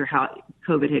issues or how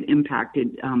COVID had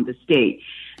impacted the state.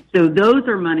 So those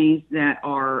are monies that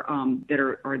are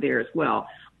there as well.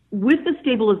 With the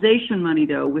stabilization money,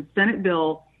 though, with Senate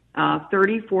Bill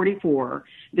 3044,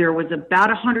 there was about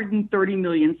 $130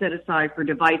 million set aside for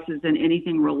devices and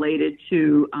anything related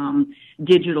to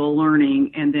digital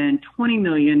learning, and then $20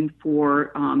 million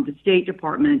for the State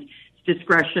Department's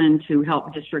discretion to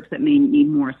help districts that may need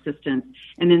more assistance.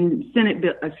 And then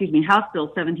House Bill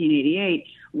 1788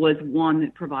 was one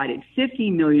that provided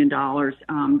 $50 million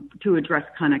to address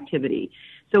connectivity.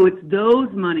 So it's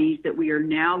those monies that we are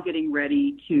now getting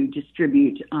ready to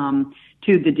distribute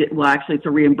actually it's a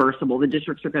reimbursable. The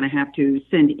districts are going to have to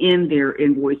send in their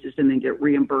invoices and then get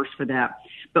reimbursed for that.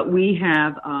 But we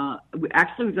have,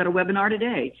 we've got a webinar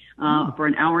today for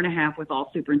an hour and a half with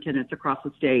all superintendents across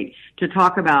the state to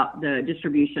talk about the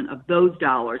distribution of those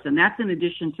dollars. And that's in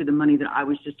addition to the money that I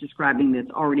was just describing that's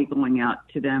already going out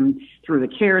to them through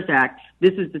the CARES Act.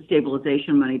 This is the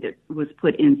stabilization money that was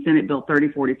put in Senate Bill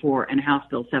 3044 and House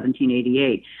Bill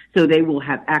 1788. So they will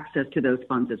have access to those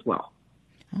funds as well.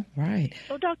 All right.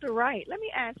 So, Dr. Wright, let me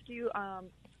ask you,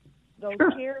 those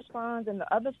CARES funds and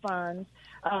the other funds,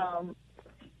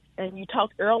 and you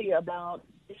talked earlier about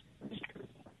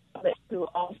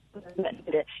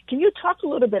can you talk a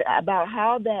little bit about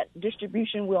how that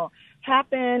distribution will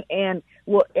happen, and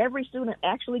will every student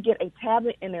actually get a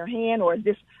tablet in their hand, or is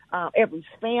this every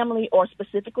family, or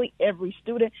specifically every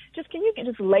student? Can you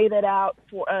just lay that out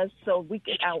for us so we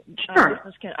can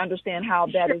listeners can understand how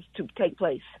that is to take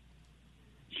place?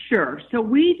 Sure. So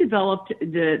we developed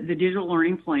the digital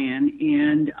learning plan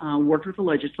and worked with the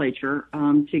legislature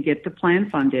to get the plan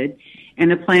funded. And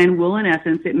the plan will, in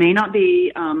essence, it may not be,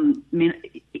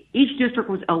 each district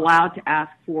was allowed to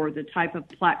ask for the type of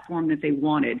platform that they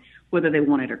wanted, whether they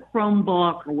wanted a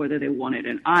Chromebook or whether they wanted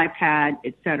an iPad,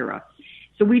 et cetera.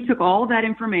 So we took all of that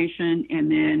information and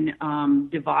then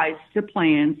devised a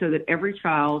plan so that every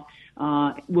child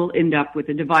will end up with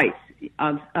a device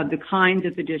of the kind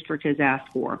that the district has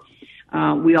asked for.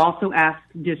 We also asked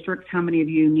districts, how many of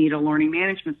you need a learning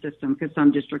management system? Because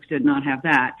some districts did not have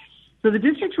that. So the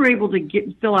districts were able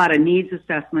to fill out a needs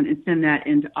assessment and send that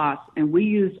into us, and we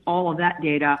used all of that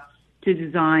data to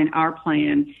design our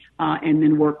plan and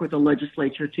then work with the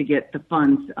legislature to get the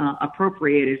funds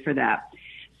appropriated for that.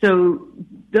 So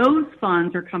those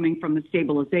funds are coming from the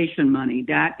stabilization money.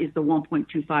 That is the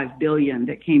 $1.25 billion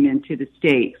that came into the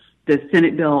state. The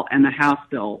Senate bill and the House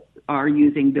bill are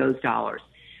using those dollars.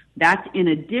 That's in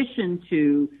addition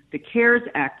to the CARES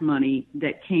Act money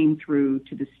that came through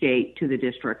to the state, to the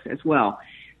districts as well.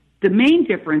 The main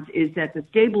difference is that the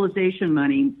stabilization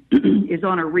money is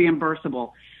on a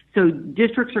reimbursable. So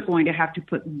districts are going to have to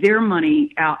put their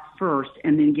money out first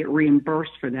and then get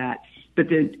reimbursed for that. But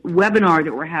the webinar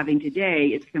that we're having today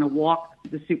is going to walk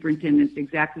the superintendents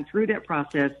exactly through that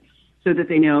process so that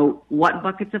they know what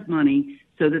buckets of money,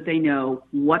 so that they know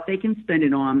what they can spend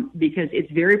it on, because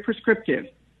it's very prescriptive.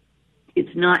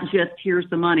 It's not just, here's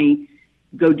the money,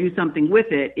 go do something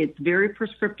with it. It's very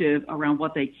prescriptive around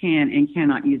what they can and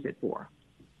cannot use it for.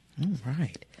 All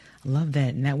right. I love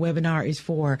that. And that webinar is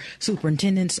for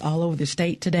superintendents all over the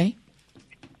state today?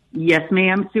 Yes,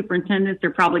 ma'am. Superintendents,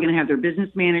 they're probably going to have their business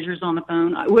managers on the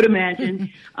phone, I would imagine.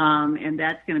 And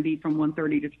that's going to be from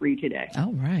 1:30 to 3 today.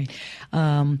 All right.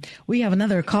 We have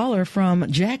another caller from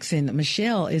Jackson.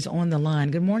 Michelle is on the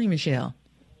line. Good morning, Michelle.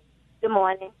 Good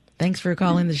morning. Thanks for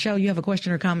calling the show. You have a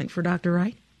question or comment for Dr.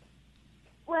 Wright?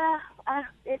 Well,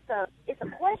 it's a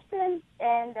question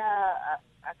and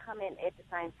a comment at the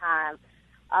same time.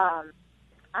 I'm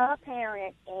a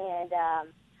parent, and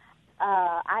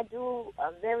I do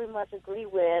very much agree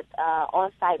with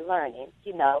on-site learning,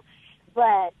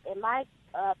 But in my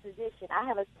position, I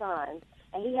have a son,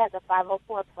 and he has a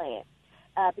 504 plan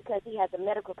because he has a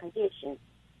medical condition.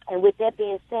 And with that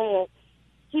being said,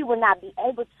 he will not be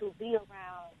able to be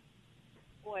around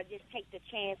or just take the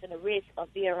chance and the risk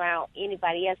of being around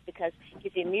anybody else because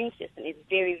his immune system is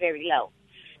very, very low.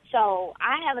 So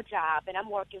I have a job, and I'm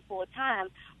working full-time,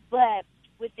 but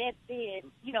with that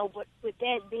being, with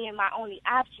that being my only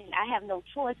option, I have no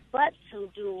choice but to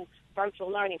do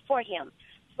virtual learning for him.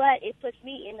 But it puts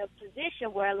me in a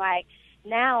position where,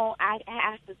 now I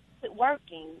have to quit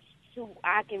working so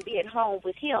I can be at home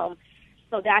with him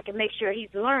so that I can make sure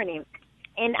he's learning.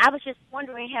 And I was just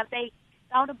wondering, have they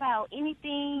thought about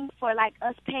anything for,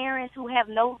 us parents who have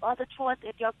no other choice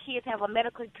if your kids have a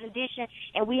medical condition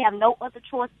and we have no other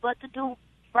choice but to do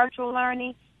virtual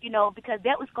learning? Because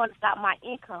that was going to stop my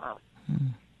income.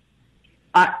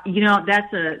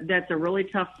 That's a really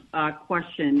tough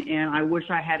question, and I wish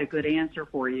I had a good answer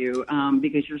for you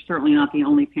because you're certainly not the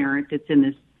only parent that's in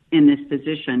this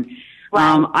position.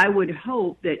 Right. I would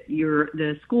hope that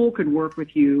the school could work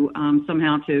with you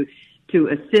somehow to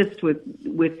assist with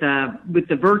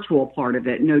the virtual part of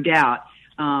it, no doubt.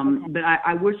 But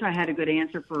I wish I had a good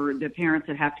answer for the parents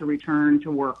that have to return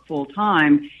to work full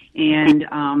time, and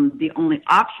the only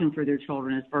option for their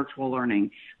children is virtual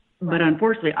learning. Right. But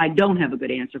unfortunately, I don't have a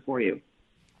good answer for you.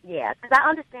 Yeah, because I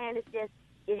understand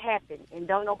it happened, and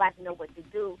don't nobody know what to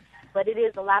do. But it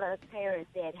is a lot of parents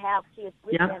that have kids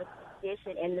with medical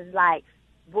condition, and it's like,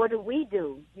 what do we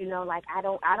do? I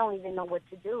don't even know what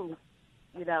to do.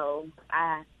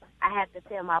 I have to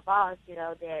tell my boss,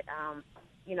 that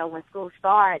when school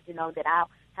starts, that I'll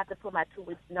have to put my 2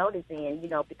 weeks notice in,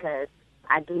 because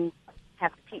I do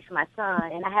have to teach my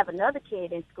son. And I have another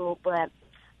kid in school, but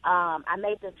I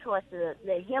made the choice to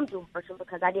let him do virtual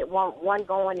because I didn't want one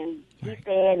going and he's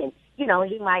staying and,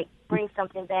 he might bring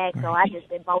something back. Right. So I just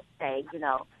said both stay,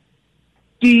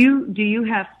 Do you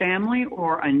have family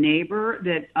or a neighbor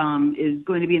that is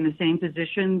going to be in the same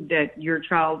position that your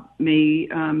child may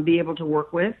be able to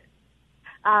work with?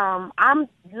 I'm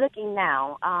looking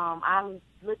now. I'm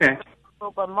looking for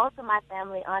people, but most of my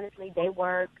family, honestly, they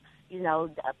work. A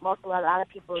lot of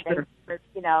people, sure. They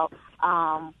work.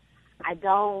 I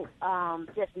don't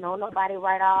just know nobody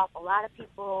right off. A lot of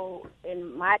people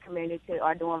in my community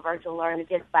are doing virtual learning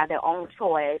just by their own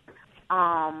choice.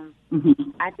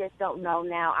 I just don't know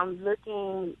now. I'm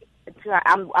looking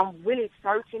I'm really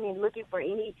searching and looking for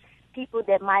any people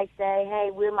that might say,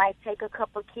 hey, we might take a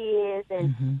couple kids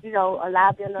and,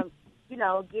 allow them to,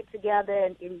 get together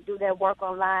and do their work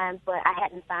online. But I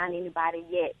hadn't found anybody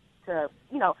yet to,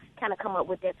 kind of come up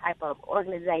with that type of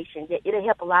organization. It'll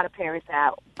help a lot of parents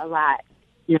out a lot.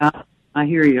 Yeah, I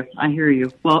hear you.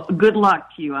 Well, good luck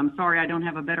to you. I'm sorry I don't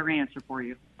have a better answer for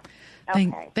you.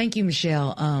 Thank you,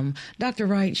 Michelle. Dr.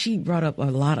 Wright, she brought up a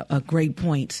lot of great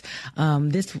points.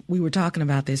 We were talking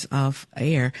about this off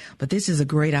air, but this is a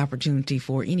great opportunity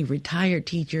for any retired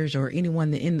teachers or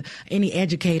anyone any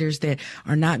educators that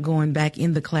are not going back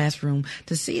in the classroom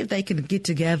to see if they can get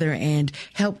together and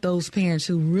help those parents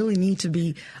who really need to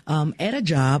be at a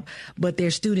job, but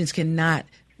their students cannot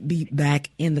be back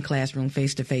in the classroom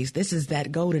face to face. This is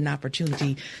that golden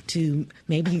opportunity to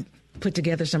maybe put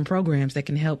together some programs that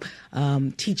can help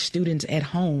teach students at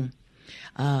home.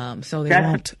 So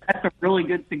that's a really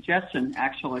good suggestion,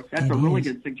 actually. That's a really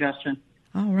good suggestion.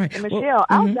 All right. And Michelle,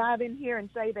 I'll dive in here and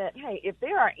say that, hey, if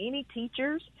there are any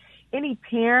teachers, any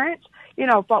parents,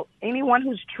 for anyone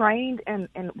who's trained and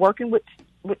working with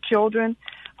children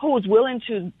who is willing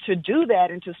to do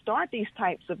that and to start these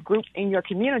types of groups in your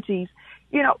communities,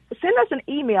 send us an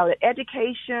email at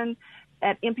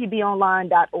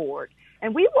education@mpbonline.org.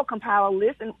 And we will compile a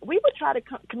list, and we will try to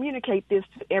communicate this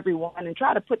to everyone and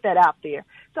try to put that out there.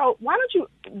 So why don't you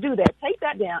do that? Take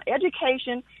that down,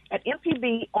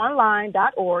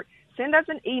 education@mpbonline.org. Send us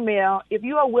an email if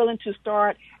you are willing to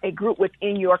start a group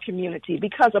within your community,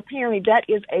 because apparently that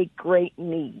is a great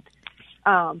need.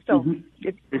 We'll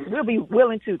be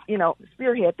willing to,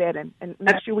 spearhead that and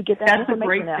make sure we get that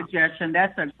information out. That's a great suggestion.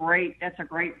 That's a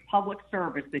great public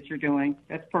service that you're doing.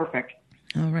 That's perfect.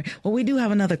 All right. Well, we do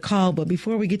have another call, but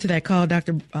before we get to that call,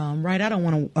 Dr. Wright, I don't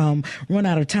want to run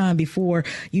out of time before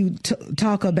you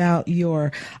talk about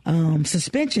your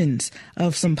suspensions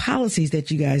of some policies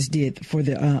that you guys did for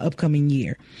the upcoming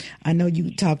year. I know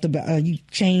you talked about you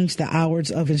changed the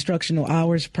hours of instructional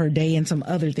hours per day and some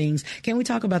other things. Can we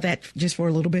talk about that just for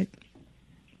a little bit?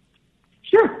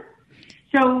 Sure.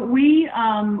 So we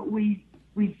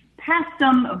passed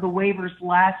some of the waivers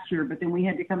last year, but then we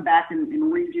had to come back and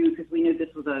redo because we knew this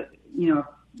was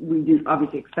we didn't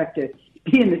obviously expect to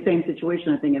be in the same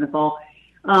situation, I think, in the fall.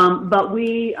 But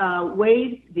we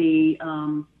waived the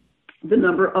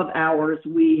number of hours.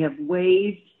 We have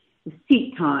waived the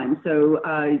seat time. So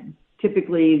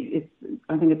typically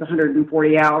I think it's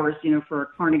 140 hours, for a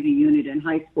Carnegie unit in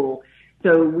high school.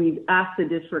 So we've asked the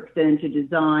district then to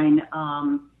design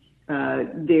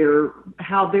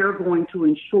how they're going to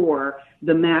ensure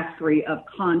the mastery of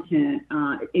content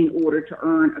in order to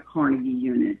earn a Carnegie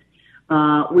unit.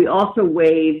 We also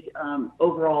waived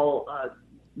overall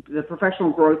the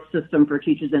professional growth system for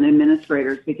teachers and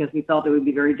administrators because we felt it would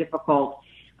be very difficult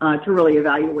to really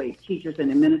evaluate teachers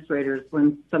and administrators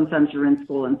when sometimes you're in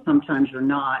school and sometimes you're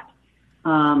not.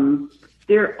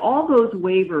 All those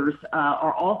waivers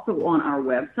are also on our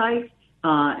website.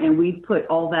 And we put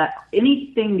all that,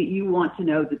 anything that you want to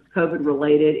know that's COVID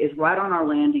related is right on our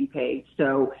landing page.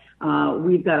 So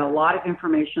we've got a lot of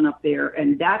information up there,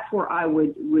 and that's where I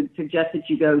would suggest that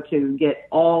you go to get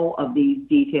all of these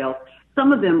details.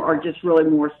 Some of them are just really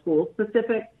more school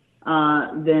specific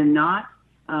than not.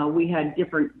 We had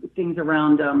different things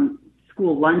around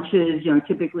school lunches.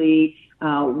 Typically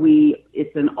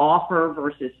it's an offer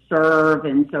versus serve,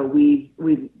 and so we've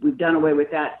done away with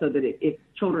that so that if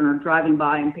children are driving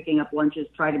by and picking up lunches,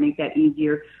 try to make that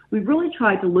easier. We've really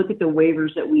tried to look at the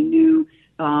waivers that we knew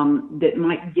that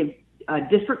might give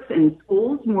districts and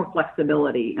schools more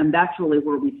flexibility, and that's really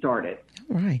where we started.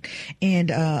 Right.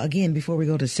 And again, before we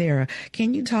go to Sarah,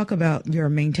 can you talk about your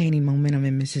Maintaining Momentum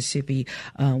in Mississippi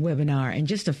webinar and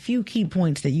just a few key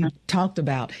points that you talked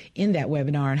about in that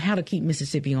webinar and how to keep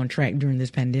Mississippi on track during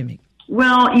this pandemic?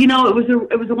 Well, it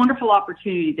was a wonderful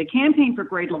opportunity. The Campaign for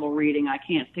Grade Level Reading, I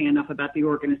can't say enough about the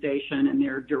organization and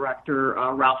their director,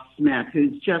 Ralph Smith,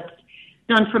 who's just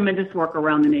done tremendous work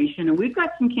around the nation. And we've got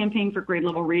some Campaign for Grade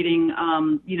Level Reading,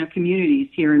 communities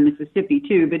here in Mississippi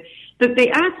too. But they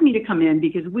asked me to come in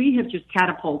because we have just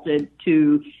catapulted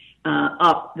to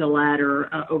up the ladder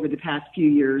over the past few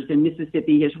years, and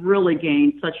Mississippi has really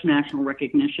gained such national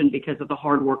recognition because of the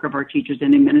hard work of our teachers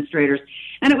and administrators.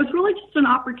 And it was really just an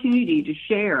opportunity to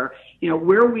share,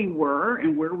 where we were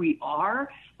and where we are.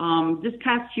 This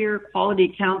past year,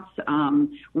 Quality Accounts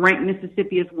ranked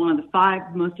Mississippi as one of the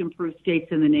 5 most improved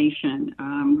states in the nation.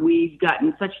 We've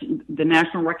gotten the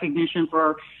national recognition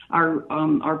for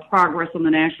our progress on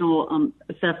the National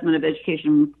Assessment of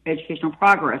Educational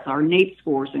Progress, our NAEP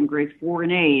scores in grades 4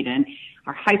 and 8, and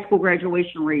our high school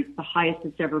graduation rate's the highest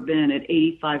it's ever been at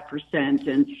 85%.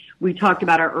 And we talked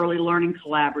about our early learning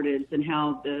collaboratives and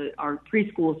how our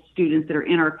preschool students that are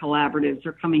in our collaboratives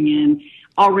are coming in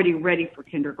already ready for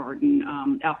kindergarten,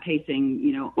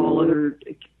 outpacing, all other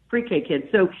pre-K kids.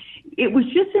 So it was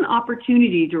just an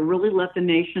opportunity to really let the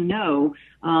nation know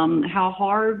how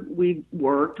hard we've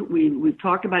worked. We've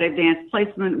talked about advanced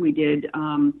placement. We did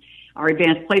our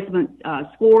advanced placement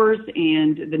scores,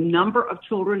 and the number of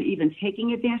children even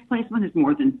taking advanced placement has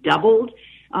more than doubled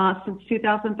since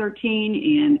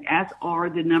 2013, and as are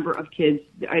the number of kids.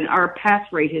 And our pass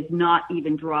rate has not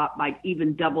even dropped by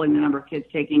even doubling the number of kids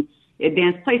taking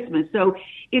advanced placement. So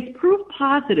it's proof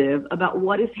positive about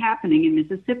what is happening in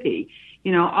Mississippi.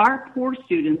 You know, our poor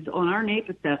students on our NAEP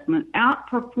assessment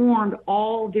outperformed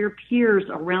all their peers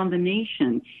around the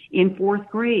nation in fourth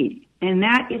grade, and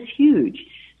that is huge.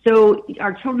 So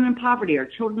our children in poverty, our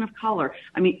children of color,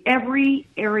 I mean, every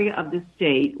area of the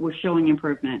state was showing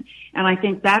improvement. And I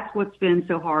think that's what's been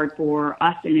so hard for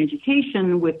us in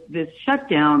education with this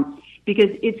shutdown, because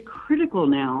it's critical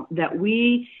now that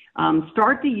we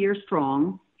start the year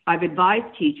strong. I've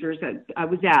advised teachers that I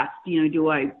was asked, you know,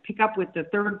 do I pick up with the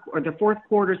third or the fourth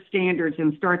quarter standards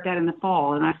and start that in the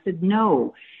fall? And I said,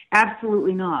 no,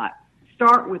 absolutely not.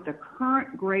 Start with the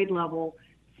current grade level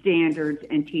standards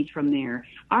and teach from there.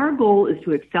 Our goal is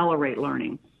to accelerate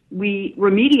learning.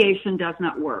 Remediation does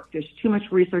not work. There's too much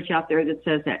research out there that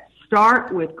says that.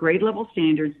 Start with grade level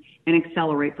standards and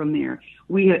accelerate from there.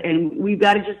 We've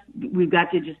got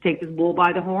to just take this bull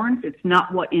by the horns. It's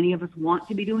not what any of us want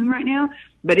to be doing right now,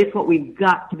 but it's what we've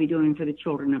got to be doing for the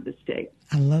children of the state.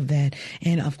 I love that.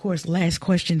 And of course, last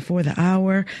question for the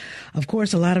hour. Of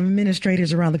course, a lot of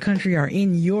administrators around the country are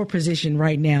in your position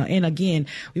right now. And again,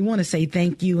 we want to say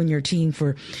thank you and your team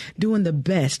for doing the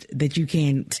best that you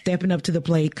can, stepping up to the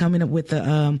plate, coming up with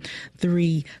the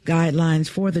 3 guidelines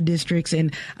for the districts.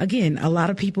 And again, a lot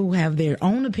of people have their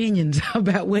own opinions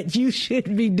about what you should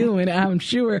be doing. I'm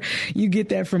sure you get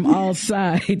that from all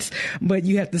sides, but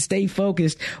you have to stay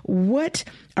focused. What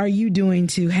are you doing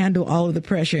to handle all of the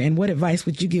pressure, and what advice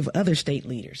would you give other state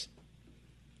leaders?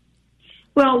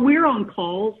 Well, we're on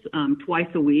calls twice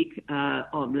a week.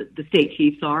 The state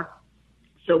chiefs are.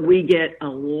 So we get a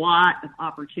lot of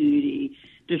opportunity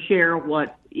to share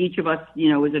what each of us, you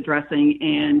know, is addressing,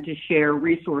 and to share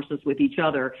resources with each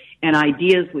other and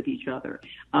ideas with each other.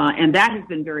 And that has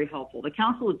been very helpful. The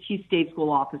Council of Chief State School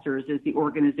Officers is the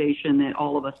organization that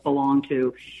all of us belong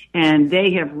to, and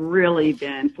they have really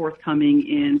been forthcoming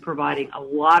in providing a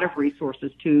lot of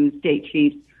resources to state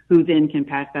chiefs, who then can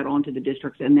pass that on to the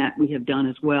districts, and that we have done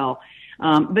as well.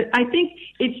 But I think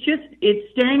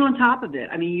it's staying on top of it.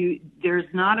 I mean,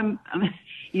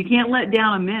 you can't let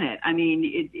down a minute. I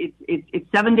mean,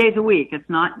 it's 7 days a week. It's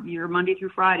not your Monday through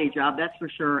Friday job, that's for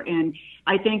sure. And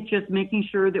I think just making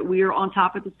sure that we are on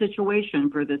top of the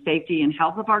situation for the safety and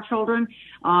health of our children,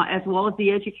 as well as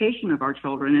the education of our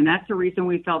children. And that's the reason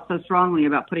we felt so strongly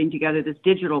about putting together this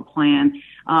digital plan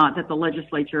that the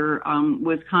legislature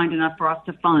was kind enough for us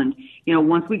to fund. You know,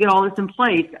 once we get all this in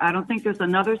place, I don't think there's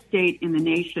another state in the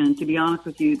nation, to be honest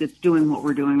with you, that's doing what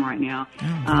we're doing right now.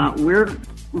 We're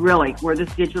really where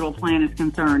this digital plan is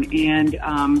concerned, and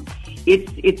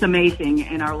it's amazing,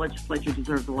 and our legislature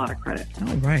deserves a lot of credit.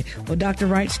 All right. Well, Dr.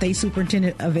 Wright, State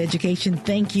Superintendent of Education,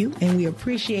 thank you, and we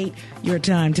appreciate your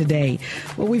time today.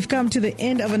 Well, we've come to the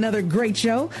end of another great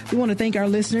show. We want to thank our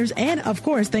listeners and, of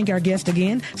course, thank our guest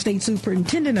again, State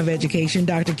Superintendent of Education,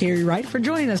 Dr. Carrie Wright, for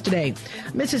joining us today.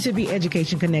 Mississippi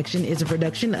Education Connection is a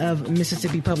production of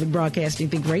Mississippi Public Broadcasting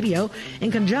Think Radio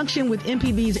in conjunction with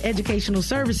MPB's Educational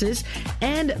Services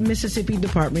and Mississippi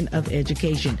Department of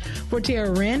Education. For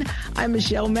Tara Wren, I'm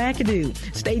Michelle McAdoo.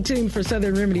 Stay tuned for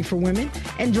Southern Remedy for Women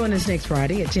and join us next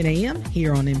Friday at 10 a.m.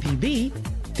 here on MPB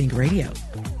Think Radio.